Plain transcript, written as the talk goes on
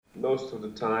most of the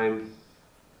time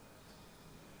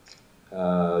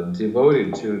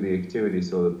devoted to the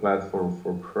activities of the Platform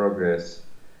for Progress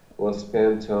was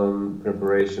spent on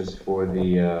preparations for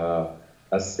the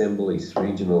assemblies,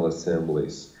 regional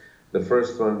assemblies. The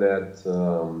first one that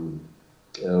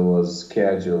was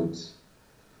scheduled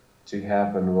to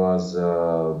happen was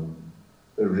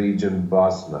region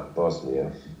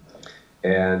Bosnia,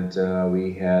 and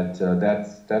we had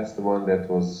that's the one that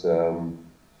was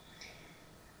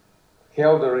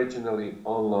held originally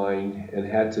online and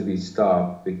had to be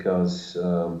stopped because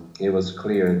it was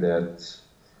clear that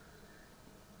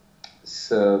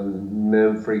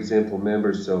some, for example,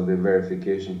 members of the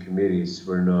verification committees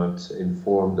were not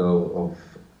informed of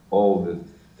all the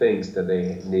things that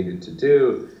they needed to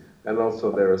do, and also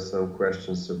there are some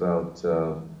questions about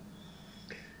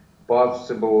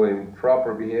possible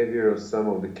improper behavior of some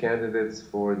of the candidates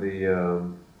for the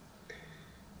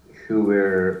who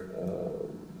were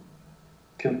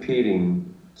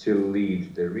competing to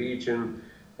lead the region,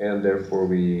 and therefore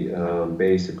we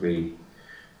basically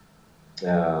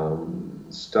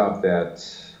stopped that.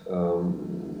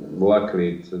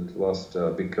 Luckily, it lost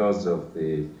because of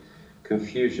the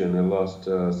confusion. It lost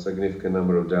a significant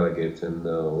number of delegates and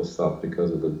was stopped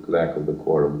because of the lack of the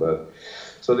quorum. But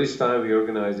so this time we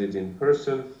organized it in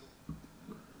person,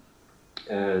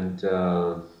 and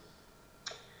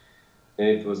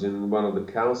it was in one of the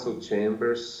council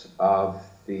chambers of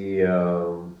the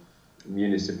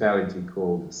municipality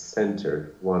called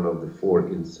Center, one of the four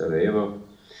in Sarajevo.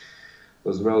 It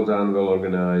was well done, well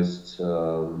organized.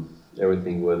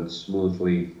 Everything went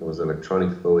smoothly. It was electronic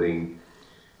voting.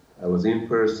 I was in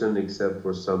person, except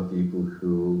for some people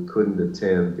who couldn't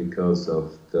attend because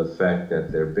of the fact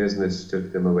that their business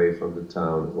took them away from the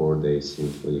town, or they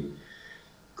simply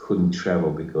couldn't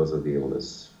travel because of the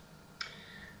illness.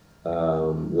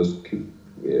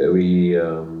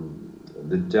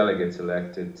 The delegates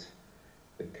elected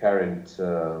the current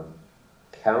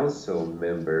council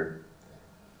member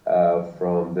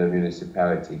from the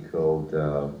municipality called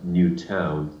New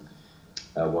Town,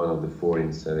 one of the four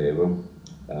in Sarajevo,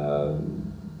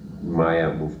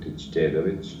 Maja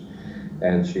Muftić-Dedović,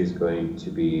 and she's going to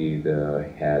be the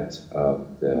head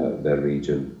of the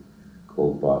region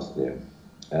called Bosnia.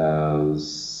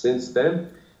 Since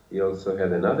then, we also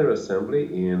had another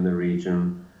assembly in the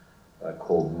region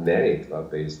called Neretva,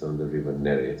 based on the river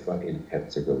Neretva in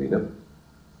Herzegovina.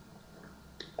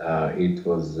 It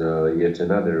was yet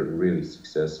another really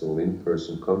successful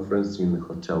in-person conference in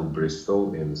Hotel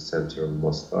Bristol in the center of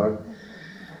Mostar.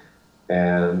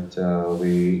 And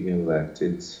we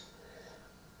elected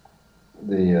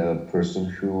the person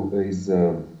who is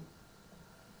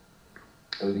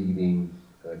leading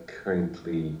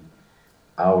currently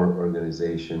our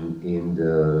organization in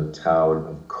the town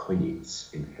of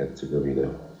Konjic in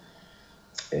Herzegovina.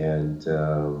 And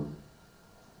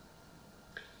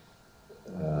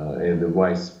the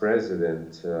vice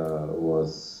president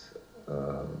was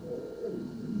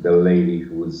the lady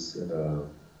who was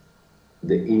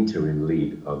the interim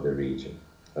lead of the region.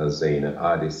 Zeina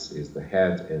Adis is the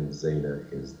head, and Zeina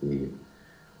is the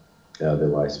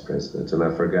vice president. And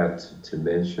I forgot to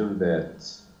mention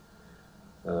that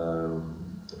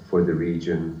for the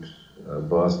region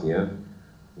Bosnia,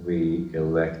 we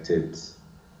elected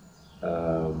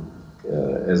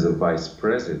as a vice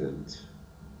president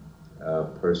a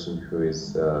person who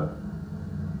is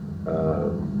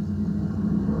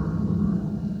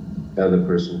other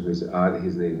person who is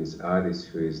his name is Adis,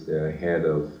 who is the head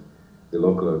of the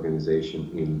local organization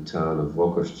in the town of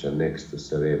Vokošća next to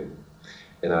Sarajevo.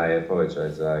 And I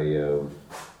apologize,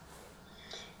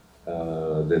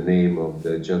 the name of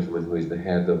the gentleman who is the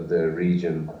head of the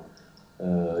region,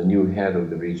 new head of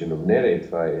the region of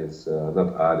Neretva is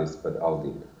not Adis, but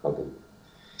Aldin.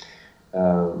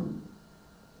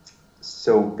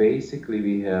 So basically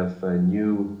we have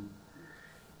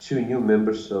two new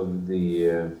members of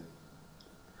the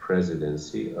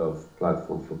presidency of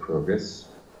Platform for Progress.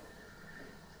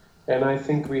 And I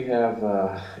think we have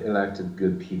elected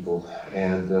good people,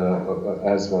 and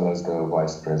as well as the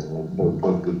vice president,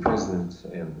 both good president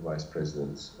and vice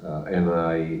presidents. And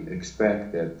I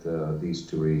expect that these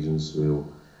two regions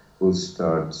will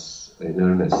start in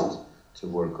earnest to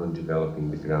work on developing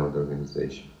the ground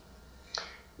organization.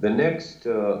 The next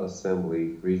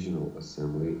assembly, regional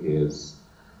assembly, is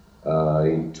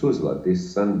in Tuzla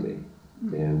this Sunday,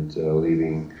 and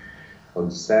leaving on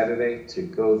Saturday to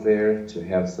go there to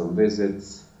have some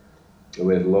visits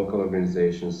with local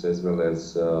organizations as well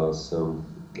as some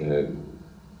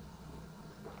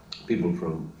people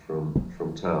from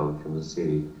town, from the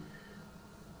city.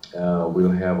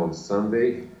 We'll have on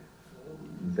Sunday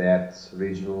that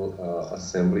regional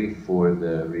assembly for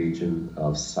the region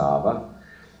of Sava.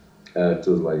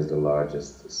 Tuzla is the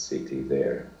largest city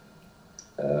there.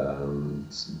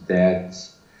 That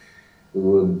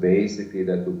will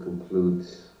conclude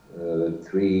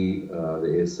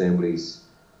the assemblies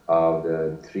of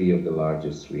the three of the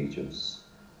largest regions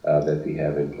that we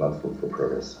have in Platform for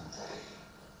Progress.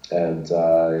 And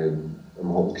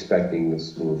I'm expecting a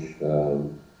smooth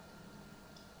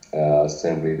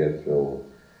assembly that will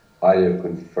either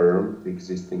confirm the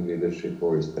existing leadership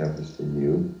or establish the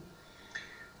new.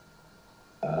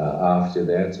 After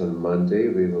that, on Monday,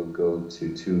 we will go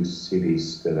to two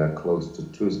cities that are close to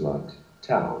Tuzla,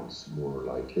 towns, more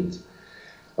like it.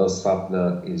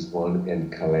 Sapna is one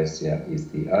and Kalesia is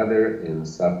the other. In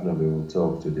Sapna, we will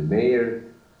talk to the mayor,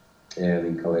 and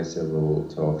in Kalesia, we will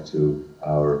talk to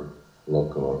our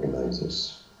local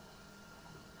organizers.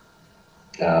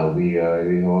 We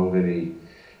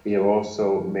have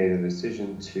also made a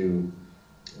decision to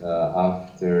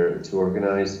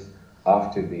organize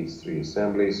after these three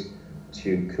assemblies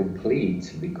to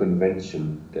complete the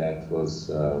convention that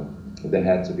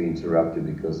had to be interrupted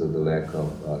because of the lack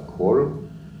of quorum.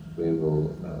 We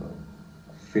will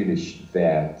finish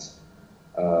that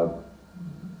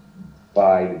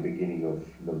by the beginning of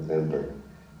November.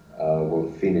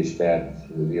 We'll finish that.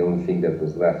 The only thing that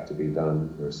was left to be done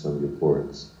were some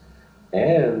reports.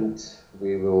 And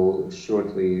we will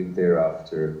shortly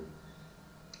thereafter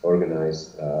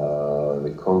organize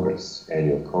the Congress,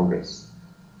 annual Congress.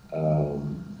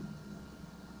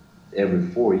 Every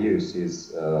 4 years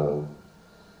is a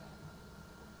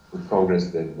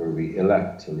Congress where we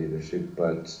elect leadership,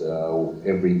 but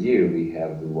every year we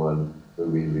have the one where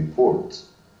we report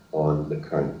on the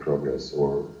current progress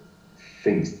or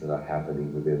things that are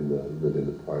happening within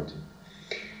the party.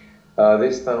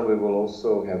 This time we will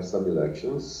also have some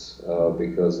elections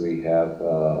because we have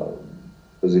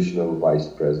position of vice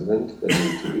president that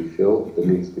needs to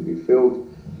be filled.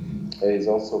 It's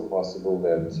also possible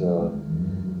that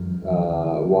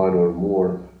one or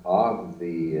more of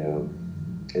the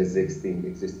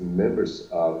existing members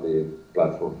of the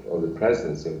platform, of the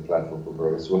presidency of the Platform for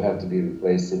Progress, will have to be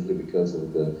replaced simply because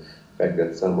of the fact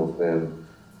that some of them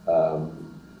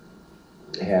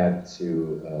had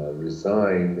to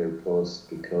resign their posts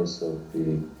because of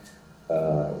the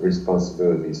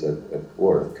responsibilities at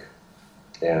work.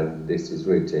 And this is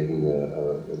really taking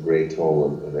a great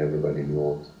toll on everybody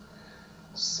involved.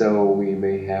 So we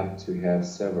may have to have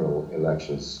several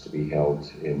elections to be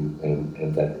held in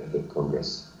the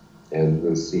Congress. And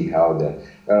we'll see how that...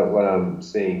 what I'm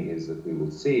saying is that we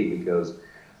will see, because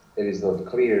it is not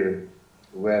clear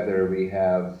whether we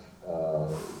have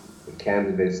the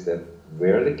candidates that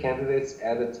were the candidates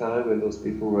at the time when those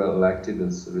people were elected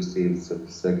and received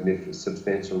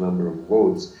substantial number of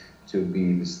votes to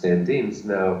be the stand-ins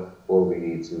now, or we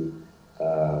need to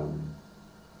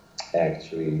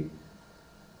actually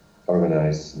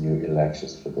organize new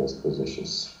elections for those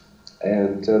positions.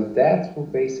 And that will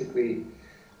basically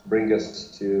bring us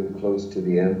to close to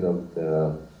the end of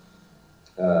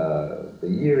the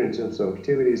year in terms of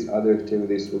activities. Other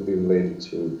activities will be related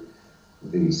to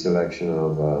the selection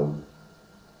of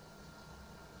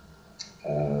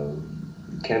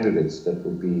candidates that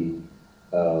will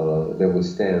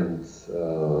stand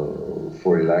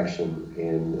for election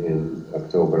in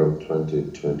October of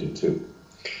 2022.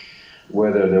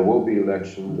 Whether there will be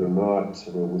elections or not,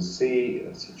 we will see.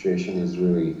 The situation is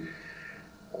really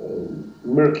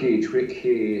murky,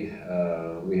 tricky.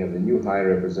 We have the new High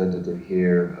Representative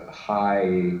here,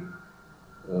 highly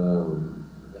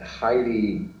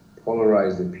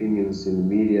polarized opinions in the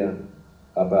media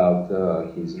about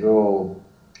his role,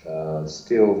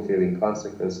 still feeling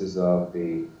consequences of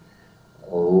the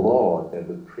law that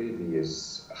the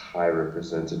previous High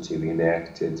Representative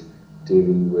enacted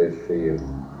dealing with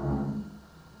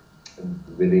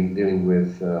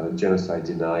genocide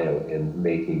denial and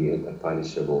making it a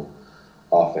punishable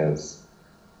offense.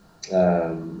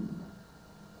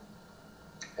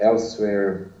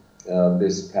 Elsewhere,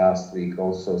 this past week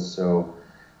also saw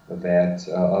that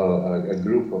a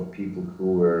group of people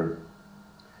who were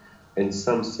in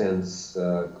some sense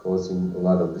causing a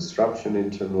lot of disruption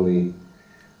internally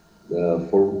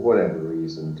for whatever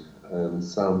reason, and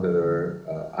some that are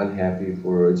unhappy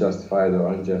for a justified or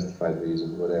unjustified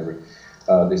reason, whatever,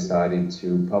 decided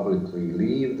to publicly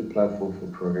leave the Platform for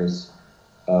Progress.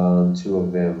 Two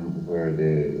of them were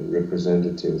the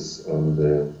representatives of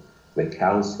the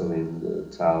council in the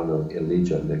town of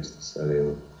Ilija next to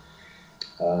Sarajevo.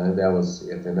 And that was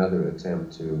yet another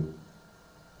attempt to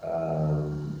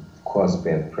cause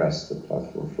bad press to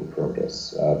Platform for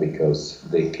Progress, because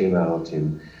they came out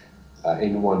in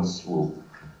in one swoop.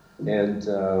 And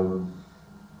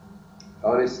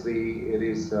honestly, it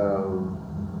is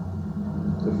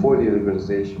for the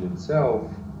organization itself.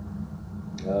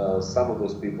 Some of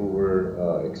those people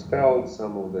were expelled,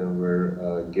 some of them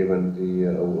were given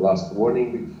the last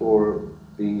warning before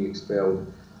being expelled,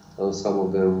 some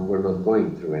of them were not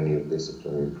going through any of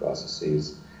disciplinary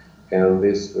processes. And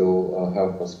this will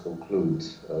help us conclude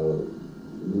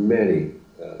many,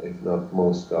 if not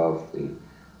most of the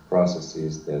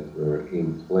processes that were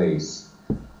in place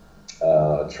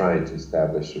trying to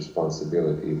establish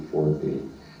responsibility for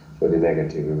the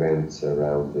negative events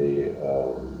around the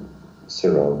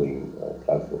surrounding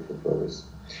Platform for Progress.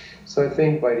 So I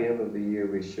think by the end of the year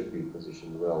we should be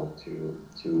positioned well to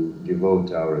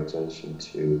devote our attention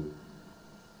to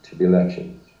the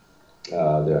election.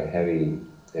 There are heavy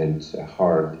and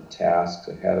hard tasks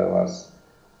ahead of us,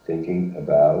 thinking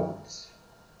about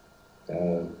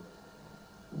the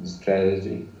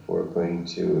strategy for going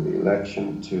to the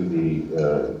election,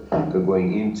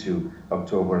 going into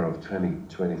October of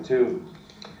 2022.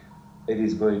 It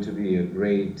is going to be a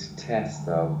great test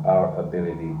of our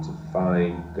ability to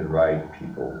find the right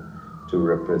people to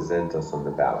represent us on the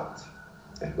ballot,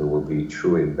 and who will be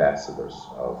true ambassadors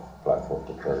of Platform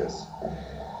for Progress.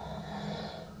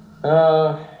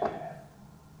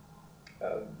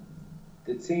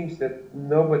 It seems that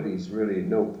no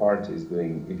party is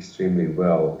doing extremely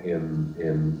well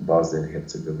in Bosnia and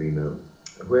Herzegovina.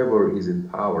 Whoever is in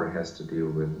power has to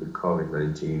deal with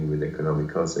COVID-19, with economic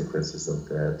consequences of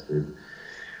that,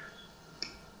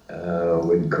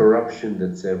 with corruption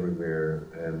that's everywhere,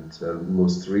 and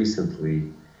most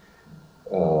recently,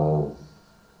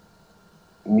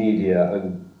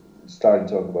 media started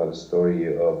to talk about the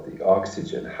story of the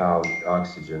oxygen, how the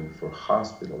oxygen for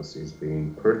hospitals is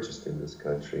being purchased in this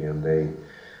country, and they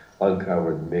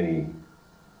uncovered many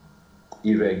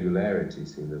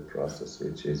irregularities in the process,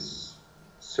 which is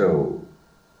so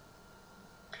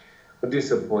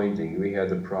disappointing. We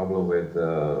had a problem with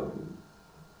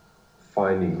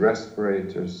finding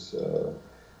respirators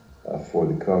for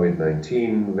the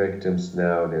COVID-19 victims.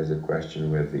 Now there's a question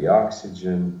with the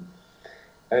oxygen.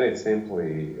 And it's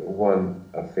simply one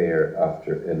affair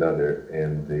after another,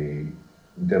 and the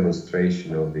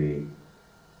demonstration of the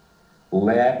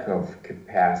lack of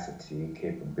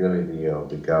capability of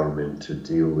the government to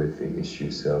deal with the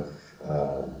issues of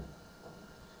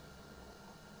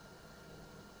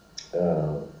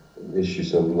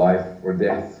life or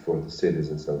death for the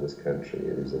citizens of this country.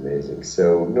 It is amazing.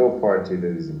 So no party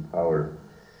that is in power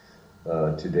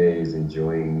today is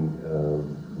enjoying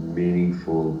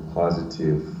meaningful,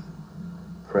 positive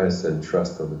press and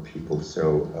trust of the people.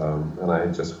 So, and I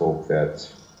just hope that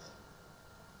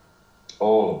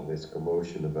all of this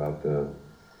commotion about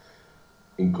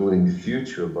including the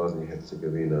future of Bosnia and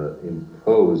Herzegovina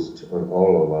imposed on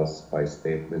all of us by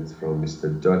statements from Mr.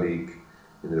 Dodik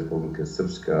in Republika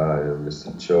Srpska and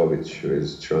Mr. Čović, who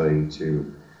is trying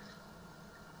to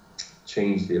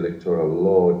change the electoral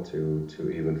law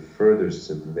to even further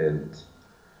cement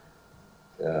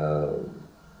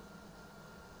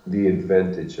the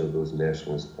advantage of those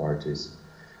nationalist parties.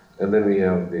 And then we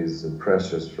have these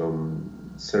pressures from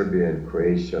Serbia and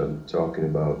Croatia talking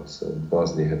about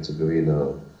Bosnia and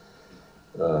Herzegovina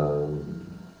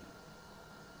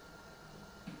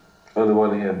on the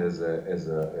one hand as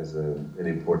an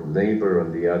important neighbor,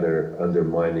 on the other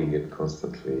undermining it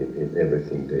constantly in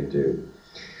everything they do.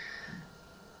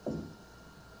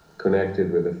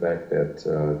 Connected with the fact that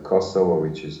Kosovo,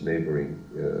 which is a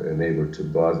neighbor to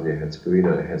Bosnia and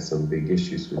Herzegovina, has some big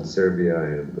issues with Serbia,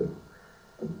 and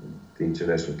the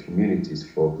international community's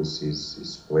focus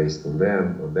is placed on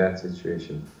them, on that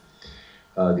situation.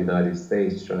 The United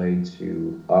States trying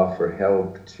to offer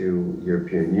help to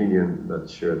European Union, not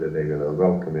sure that they're going to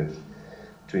welcome it,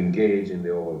 to engage in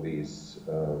all of these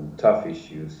tough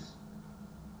issues,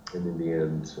 and in the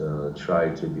end try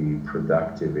to be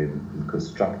productive and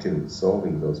constructive in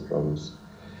solving those problems.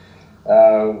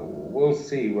 We'll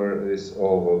see where this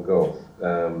all will go.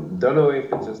 Don't know if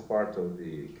it's just part of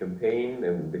the campaign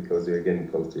and because they're getting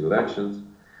close to elections,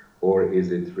 or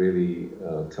is it really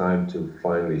time to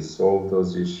finally solve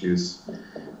those issues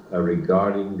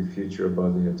regarding the future of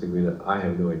Bosnia and Herzegovina? I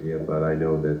have no idea, but I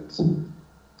know that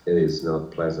it is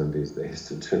not pleasant these days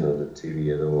to turn on the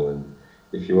TV at all. And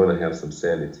if you want to have some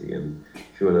sanity, and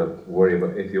if you worry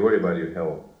about your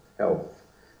health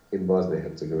in Bosnia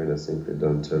and Herzegovina, simply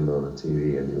don't turn on the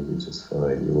TV and you'll be just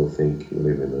fine. You will think you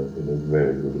live in a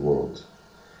very good world.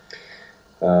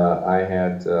 I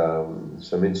had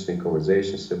some interesting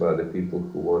conversations about the people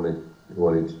who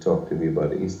wanted to talk to me about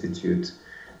the institute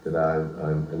that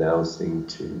I'm announcing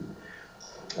to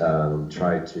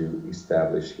try to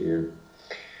establish here.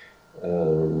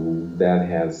 That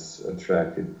has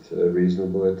attracted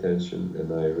reasonable attention,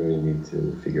 and I really need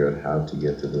to figure out how to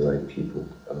get to the right people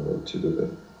to do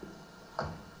that.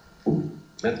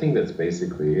 I think that's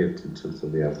basically it in terms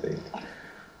of the update.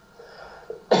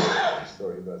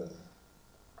 Sorry about it.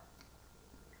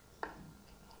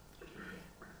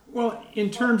 Well,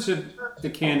 in terms of the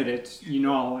candidates,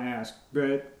 I'll ask,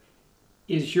 but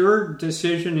is your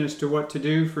decision as to what to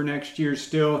do for next year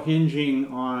still hinging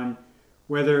on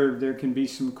whether there can be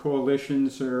some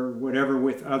coalitions or whatever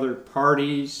with other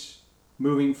parties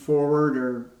moving forward,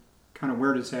 or kind of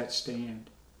where does that stand?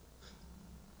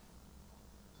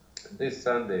 This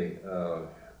Sunday,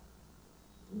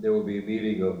 there will be a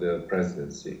meeting of the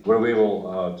presidency where we will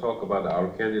talk about our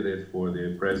candidate for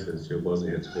the presidency of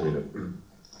Bosnia and Herzegovina.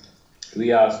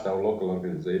 We asked our local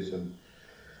organization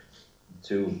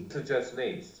to suggest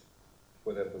names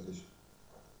for that position.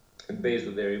 And based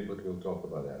on their input, we'll talk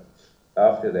about that.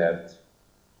 After that,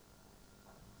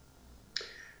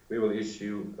 we will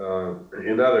issue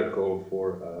another call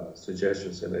for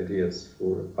suggestions and ideas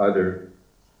for other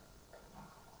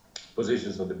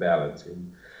positions on the ballot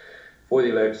for the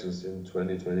elections in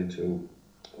 2022,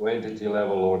 entity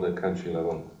level or the country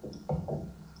level.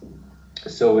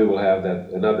 So we will have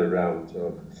another round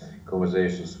of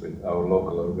conversations with our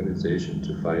local organization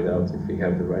to find out if we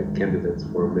have the right candidates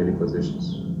for many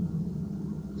positions.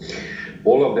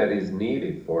 All of that is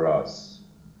needed for us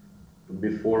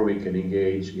before we can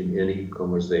engage in any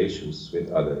conversations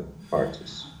with other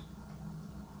parties.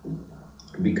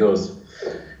 Because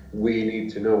we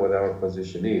need to know what our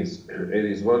position is. It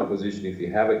is one position if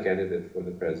you have a candidate for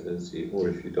the presidency or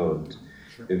if you don't.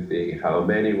 Sure. How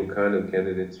many, what kind of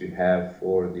candidates you have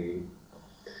for the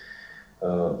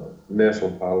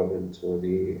national parliament or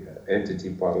the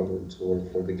entity parliament or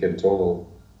for the cantonal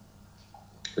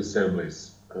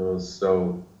assemblies.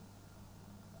 So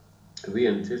we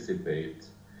anticipate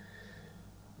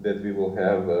that we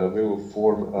will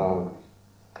form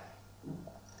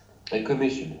a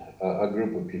commission, a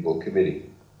group of people, committee,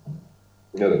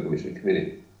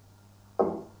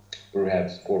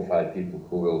 perhaps 4 or 5 people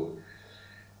who will,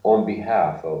 on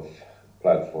behalf of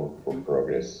Platform for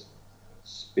Progress,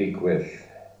 speak with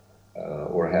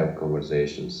or have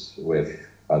conversations with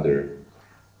other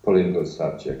political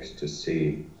subjects to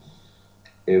see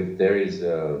if there is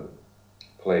a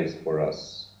place for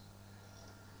us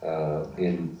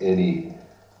in any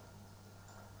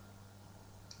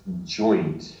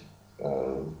joint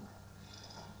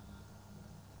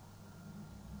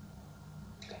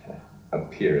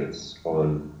appearance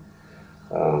on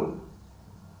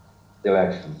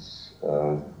elections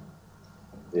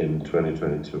in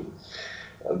 2022.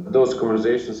 Those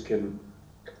conversations can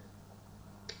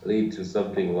lead to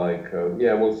something like,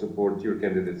 we'll support your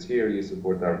candidates here, you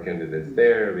support our candidates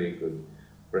there. We could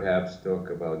perhaps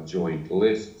talk about joint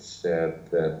lists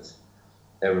that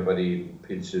everybody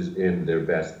pitches in their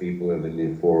best people and then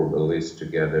they form a list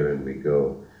together and we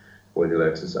go for the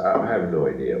elections. I have no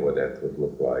idea what that would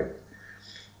look like.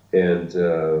 And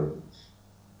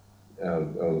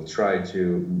I'll try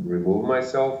to remove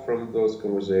myself from those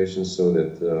conversations so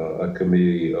that a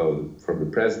committee from the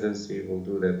presidency will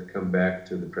do that, come back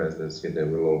to the presidency, and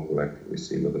then we'll all collectively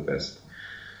see what the best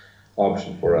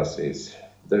option for us is.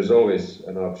 There's always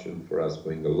an option for us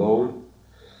going alone.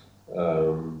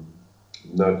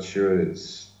 Not sure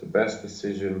it's the best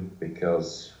decision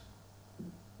because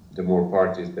the more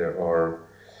parties there are,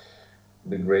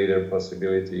 the greater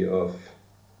possibility of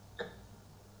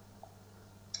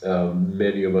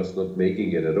many of us not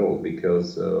making it at all,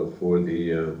 because for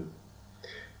the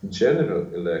general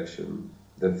election,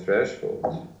 the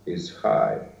threshold is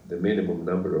high. The minimum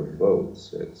number of votes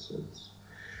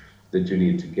that you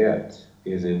need to get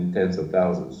is in tens of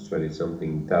thousands,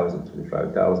 20-something thousand,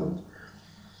 25,000.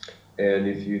 And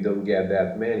if you don't get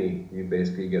that many, you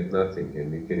basically get nothing.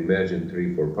 And you can imagine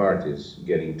 3 or 4 parties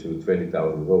getting to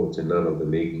 20,000 votes and none of them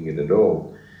making it at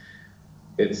all.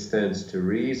 It stands to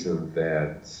reason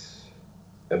that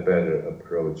a better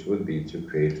approach would be to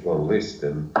create one list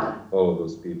and all of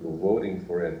those people voting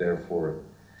for it, therefore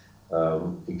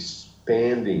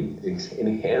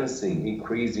enhancing,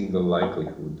 increasing the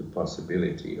likelihood, the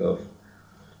possibility of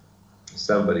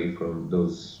somebody from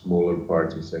those smaller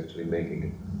parties actually making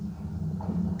it.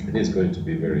 It is going to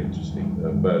be very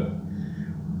interesting, but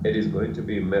it is going to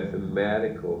be a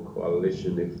mathematical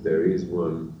coalition, if there is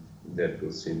one, that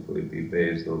will simply be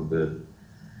based on the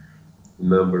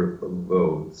number of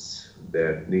votes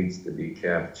that needs to be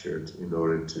captured in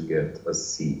order to get a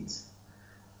seat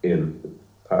in the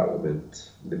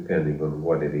parliament, depending on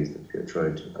what it is that we are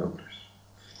trying to accomplish.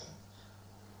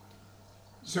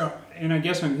 So, and I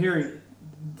guess I'm hearing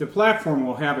the platform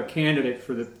will have a candidate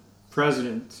for the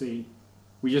presidency.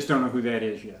 We just don't know who that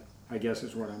is yet, I guess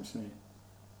is what I'm saying.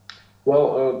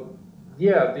 Well,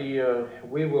 yeah,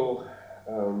 we will,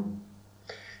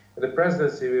 the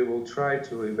presidency, we will try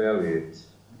to evaluate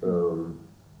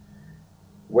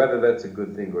whether that's a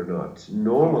good thing or not.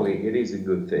 Normally, it is a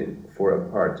good thing for a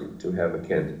party to have a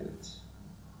candidate,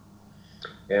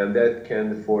 and that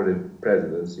can for the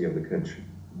presidency of the country.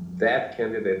 That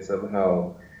candidate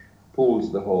somehow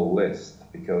pulls the whole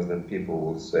list, because then people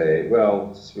will say,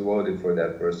 well, since we voted for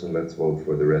that person, let's vote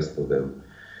for the rest of them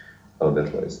on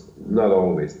that list. Not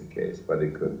always the case, but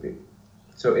it could be.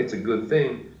 So it's a good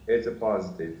thing, it's a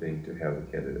positive thing to have a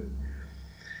candidate.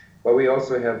 But we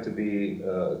also have to be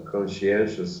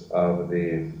conscientious of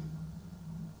the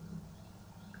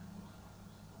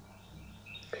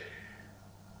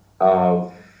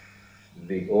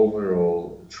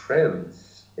overall trends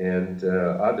and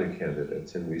other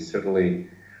candidates, and we certainly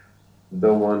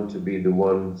don't want to be the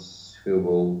ones who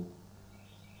will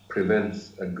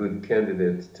prevent a good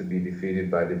candidate to be defeated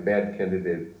by the bad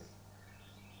candidate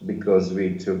because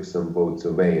we took some votes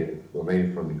away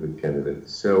from the good candidate.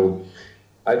 So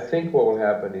I think what will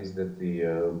happen is that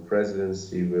the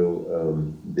presidency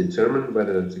will determine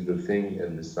whether it's a good thing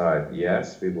and decide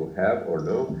yes, we will have or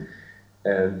no,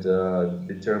 and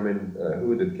determine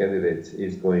who the candidate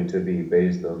is going to be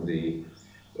based on the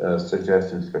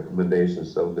suggestions,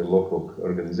 recommendations of the local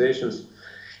organizations.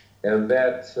 And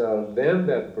that then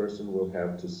that person will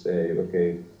have to say,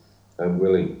 okay, I'm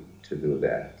willing to do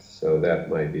that. So that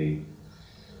might be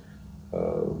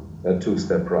a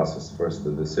two-step process. First,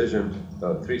 the decision,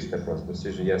 three-step process,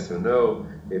 decision, yes or no.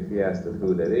 If yes, then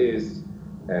who that is.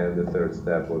 And the third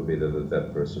step will be that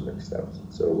that person accepts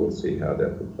it. So we'll see how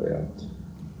that will play out. It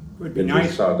would be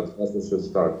nice. The process should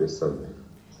start this Sunday.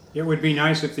 It would be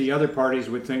nice if the other parties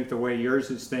would think the way yours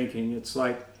is thinking. It's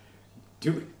like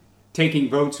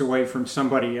taking votes away from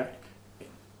somebody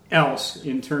else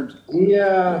in terms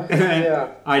of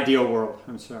ideal world.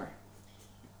 I'm sorry.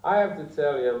 I have to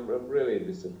tell you, I'm really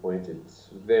disappointed,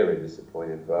 very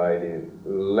disappointed by the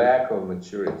lack of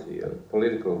maturity, of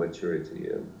political maturity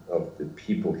of the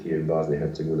people here in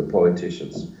Bosnia-Herzegovina, the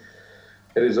politicians.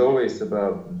 It is always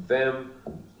about them,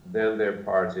 then their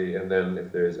party, and then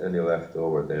if there's any left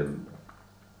over, then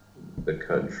the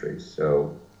country.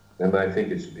 So, and I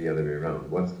think it should be the other way around.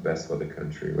 What's the best for the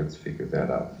country? Let's figure that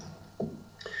out.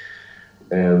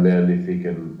 And then if we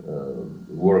can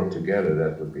work together,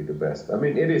 that would be the best. I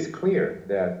mean, it is clear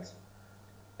that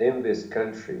in this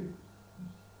country,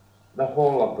 the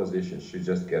whole opposition should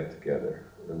just get together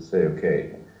and say,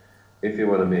 okay, if you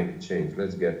want to make a change,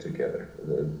 let's get together.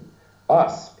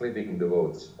 Us splitting the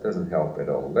votes doesn't help at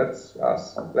all. Let's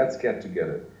get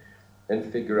together and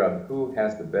figure out who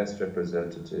has the best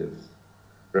representative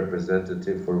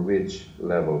for which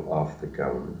level of the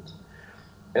government.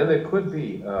 And there could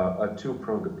be a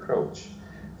two-pronged approach.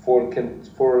 For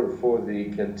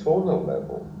the cantonal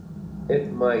level,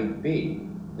 it might be,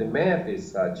 the math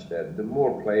is such that the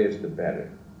more players, the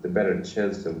better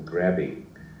chance of grabbing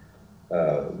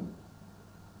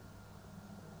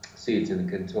seats in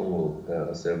the cantonal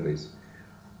assemblies.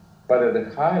 But at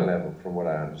the high level, from what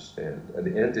I understand, at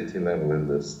the entity level and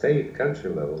the state, country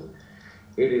level,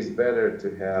 it is better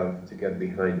to get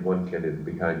behind one candidate,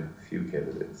 behind a few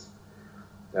candidates.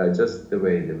 Just the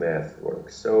way the math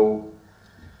works. So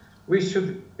we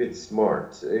should be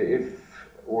smart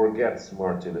or get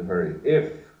smart in a hurry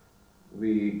if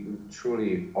we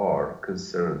truly are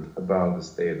concerned about the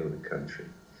state of the country.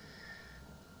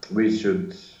 We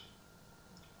should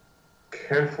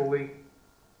carefully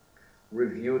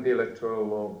review the electoral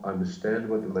law, understand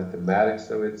what the mathematics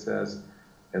of it says,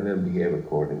 and then behave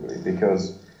accordingly,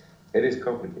 because it is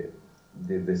complicated.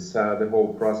 The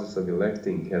whole process of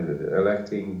electing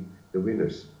the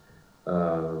winners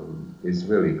is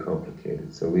really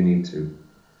complicated. So we need to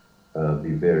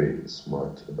be very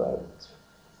smart about it.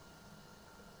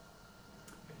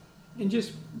 And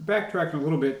just backtracking a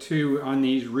little bit too on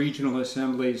these regional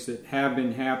assemblies that have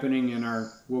been happening and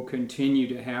will continue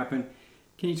to happen.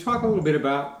 Can you talk a little bit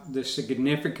about the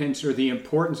significance or the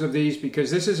importance of these?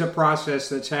 Because this is a process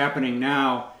that's happening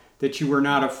now that you were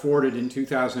not afforded in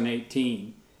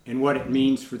 2018, and what it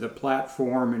means for the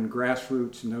platform and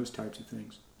grassroots and those types of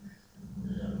things.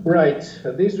 Right.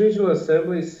 These regional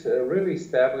assemblies really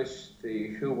establish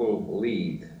who will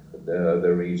lead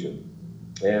the region.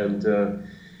 And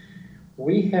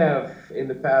we have, in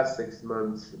the past 6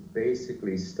 months,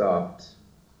 basically stopped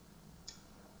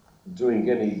doing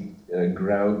any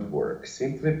groundwork,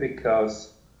 simply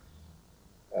because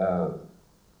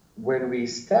when we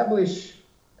establish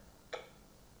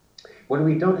when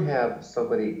we don't have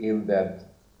somebody in that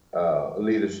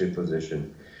leadership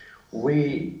position,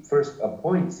 we first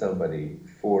appoint somebody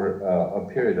for a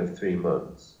period of 3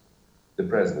 months. The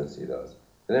presidency does.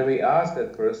 And then we ask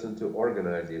that person to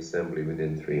organize the assembly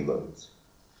within 3 months.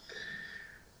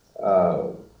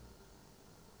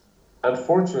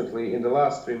 Unfortunately, in the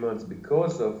last 3 months,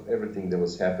 because of everything that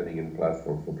was happening in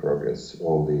Platform for Progress,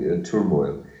 all the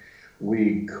turmoil,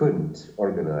 we couldn't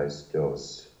organize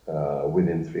those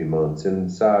within 3 months.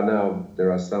 And so now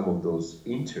there are some of those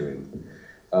interim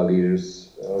leaders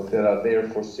that are there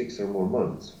for 6 or more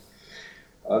months.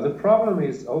 The problem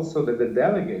is also that the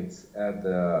delegates at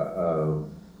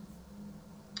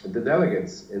the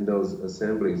delegates in those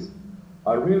assemblies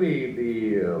are really the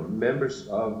members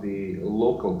of the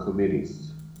local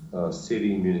committees,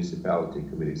 city municipality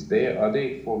committees.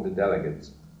 They form the delegates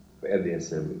at the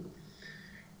assembly.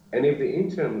 And if the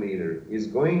interim leader is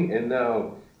going and now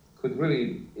could really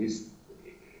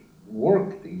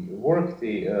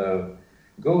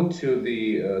go to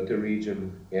the region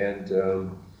and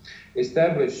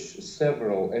establish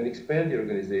several and expand the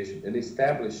organization and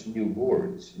establish new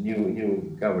boards,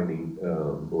 new governing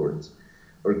boards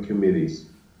or committees,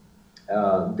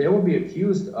 they will be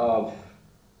accused of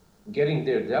getting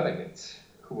their delegates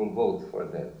who will vote for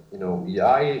them.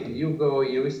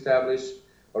 You establish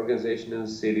organization in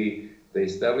the city, they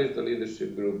establish the leadership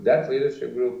group. That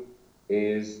leadership group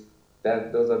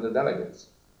those are the delegates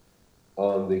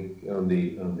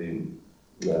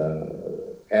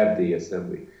at the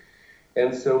assembly.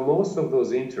 And so most of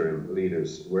those interim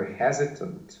leaders were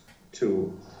hesitant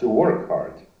to work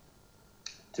hard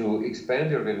to expand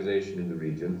the organization in the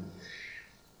region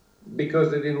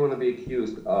because they didn't want to be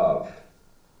accused of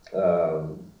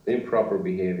improper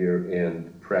behavior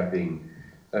and creating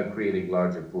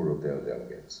larger pool of their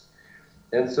delegates.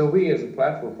 And so we as a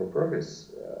Platform for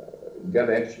Progress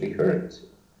got actually hurt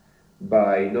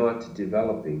by not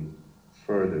developing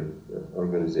further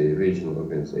regional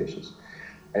organizations.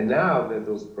 And now that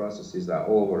those processes are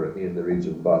over in the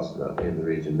region Bosna, in the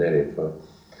region Neretva,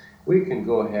 we can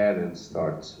go ahead and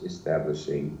start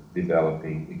establishing,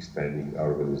 developing, expanding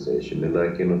our organization. And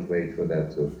I cannot wait for that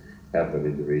to happen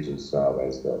in the region Sava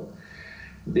as well.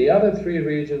 The other 3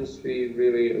 regions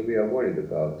we are worried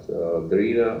about.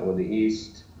 Drina on the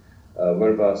east,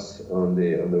 Vrbas on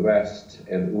the west,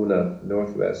 and Una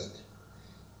northwest.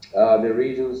 The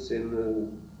regions in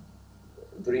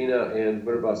Drina and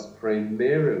Vrbas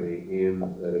primarily in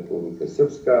Republika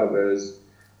Srpska, whereas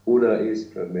Una is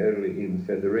primarily in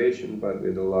federation, but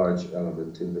with a large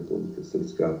element in Republika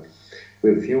Srpska. We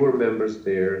have fewer members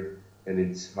there, and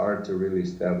it's hard to really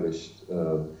establish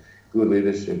good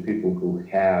leadership, people who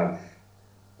have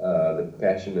the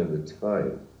passion and the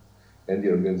time and the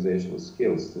organizational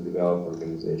skills to develop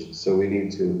organizations. So we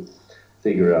need to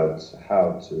figure out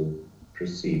how to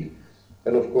proceed.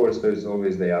 And of course, there's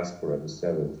always the diaspora, the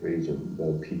 7th region,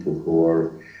 the people who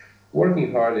are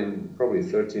working hard in probably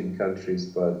 13 countries,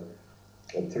 but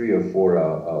 3 or 4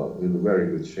 are in very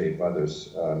good shape.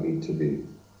 Others need to be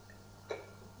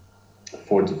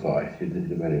fortified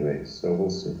in many ways. So we'll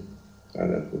see how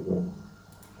that will go.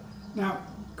 Now,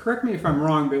 correct me if I'm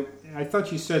wrong, but I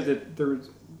thought you said that there was,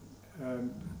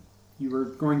 you were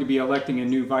going to be electing a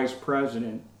new vice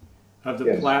president of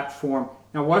the platform.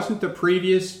 Now, wasn't the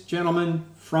previous gentleman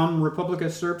from Republika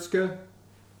Srpska?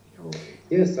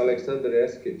 Yes, Aleksandar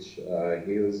Eskić.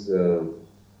 He was.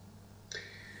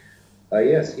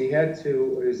 Yes, he had to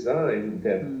resign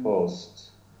that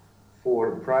post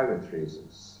for private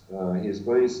reasons. He's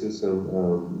going through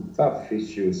some tough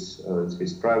issues in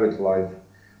his private life,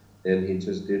 and he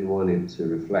just didn't want it to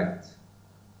reflect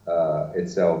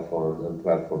itself on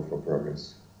Platform for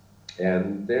Progress.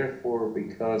 And therefore,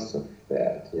 because of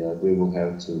that, we will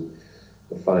have to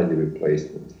find a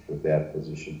replacement for that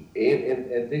position.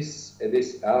 At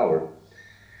this hour,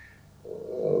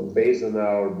 based on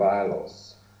our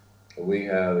bylaws, we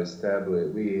have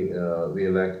established, we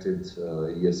elected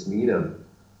Jasmina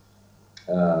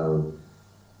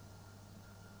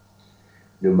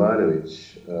Numanovic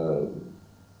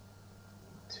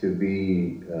to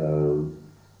be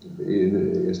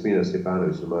Jasmina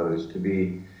Stepanovic Numanovic to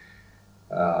be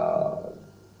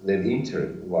an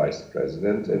interim vice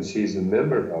president, and she's a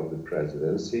member of the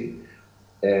presidency,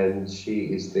 and she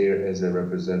is there as a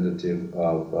representative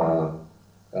of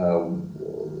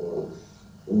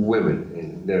women.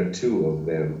 And there are 2 of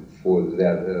them for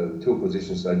that. 2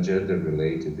 positions are gender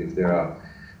related. If there are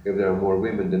more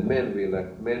women than men, we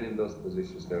elect men in those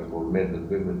positions. There are more men than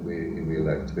women, we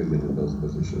elect women in those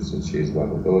positions, and she is one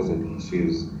of those. And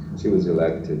she was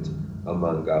elected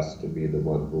among us to be the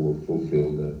one who will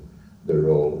fulfill the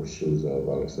role or shoes of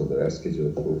Alexander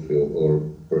Eskijov fulfill or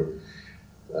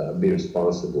be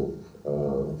responsible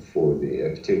for the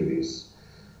activities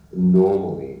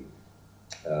normally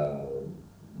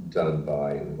done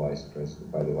by the vice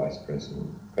president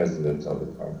of the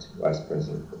party, vice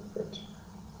president of the party.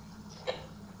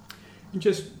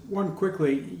 Just one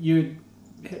quickly, you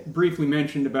briefly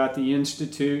mentioned about the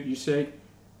Institute. You say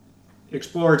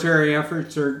exploratory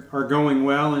efforts are going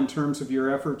well in terms of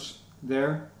your efforts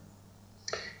there?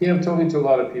 Yeah, I'm talking to a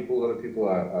lot of people. A lot of people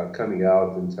are coming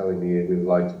out and telling me they would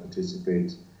like to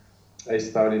participate. I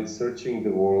started searching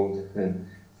the world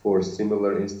for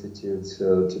similar institutes.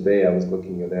 Today I was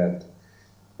looking at that.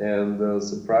 And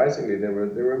surprisingly, there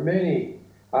were many.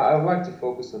 I would like to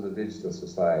focus on the digital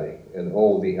society and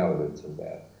all the elements of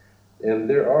that. And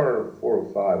there are 4 or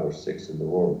 5 or 6 in the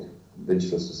world,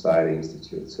 Digital Society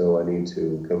Institute. So I need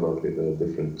to come up with a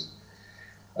different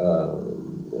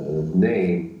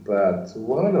name. But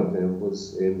one of them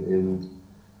was in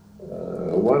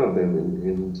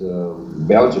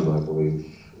Belgium, I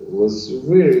believe, was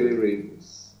really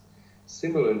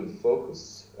similar in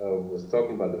focus. Was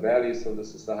talking about the values of the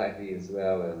society as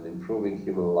well, and improving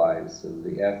human lives and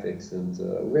the ethics, and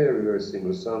very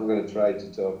similar. So I'm going to try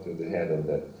to talk to the head of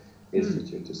that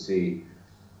institute to see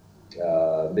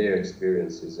their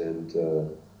experiences and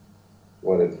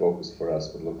what a focus for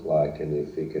us would look like, and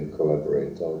if we can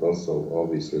collaborate. I would also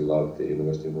obviously love the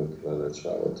University of North Carolina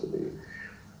Charlotte to be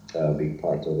a big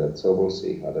part of that. So we'll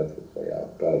see how that will play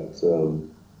out. But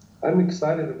I'm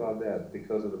excited about that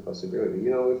because of the possibility. You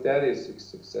know, if that is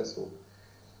successful,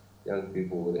 young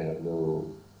people would have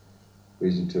no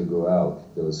reason to go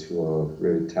out. Those who are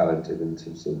very talented in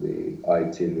terms of the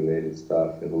IT-related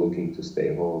stuff and looking to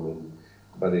stay home,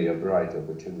 but they have bright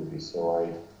opportunities.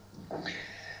 So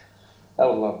I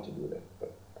would love to do that,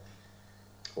 but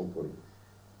hopefully.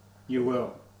 You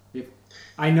will. If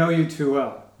I know you too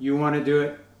well. You want to do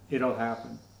it, it'll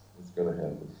happen. It's going to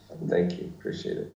happen. Thank you. Appreciate it.